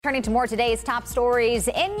Turning to more today's top stories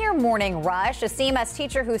in your morning rush. A CMS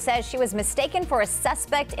teacher who says she was mistaken for a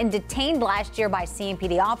suspect and detained last year by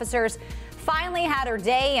CMPD officers finally had her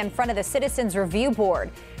day in front of the Citizens Review Board.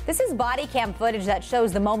 This is body cam footage that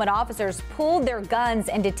shows the moment officers pulled their guns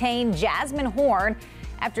and detained Jasmine Horn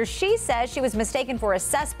after she says she was mistaken for a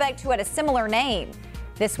suspect who had a similar name.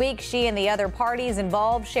 This week, she and the other parties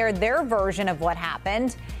involved shared their version of what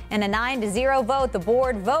happened. In a 9-0 vote, the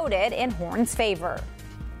board voted in Horn's favor.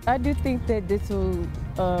 I do think that this will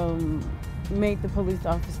make the police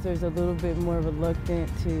officers a little bit more reluctant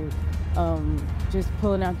to just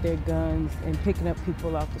pulling out their guns and picking up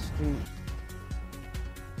people off the street.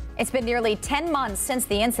 It's been nearly 10 months since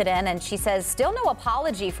the incident, and she says still no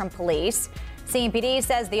apology from police. CMPD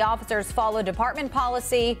says the officers followed department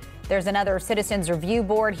policy. There's another Citizens Review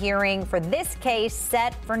Board hearing for this case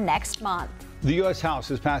set for next month. The U.S. House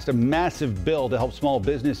has passed a massive bill to help small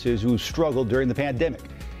businesses who struggled during the pandemic.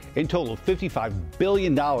 In total, $55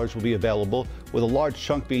 billion will be available, with a large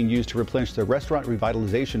chunk being used to replenish the Restaurant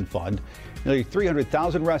Revitalization Fund. Nearly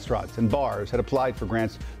 300,000 restaurants and bars had applied for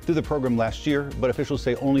grants through the program last year, but officials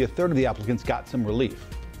say only a third of the applicants got some relief.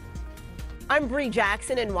 I'm Bree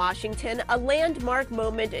Jackson in Washington. A landmark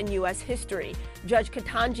moment in U.S. history. Judge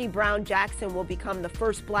Ketanji Brown Jackson will become the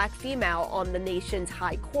first black female on the nation's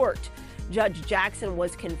high court. Judge Jackson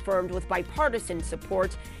was confirmed with bipartisan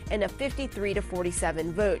support in a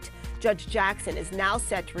 53-47 vote. Judge Jackson is now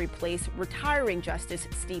set to replace retiring Justice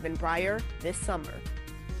Stephen Breyer this summer.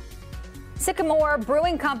 Sycamore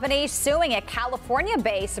Brewing Company suing a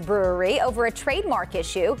California-based brewery over a trademark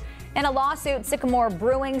issue. In a lawsuit, Sycamore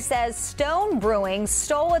Brewing says Stone Brewing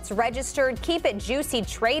stole its registered Keep It Juicy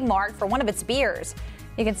trademark for one of its beers.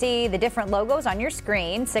 You can see the different logos on your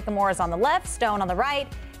screen. Sycamore is on the left, Stone on the right.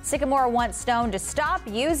 Sycamore wants Stone to stop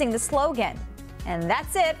using the slogan. And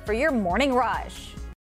that's it for your morning rush.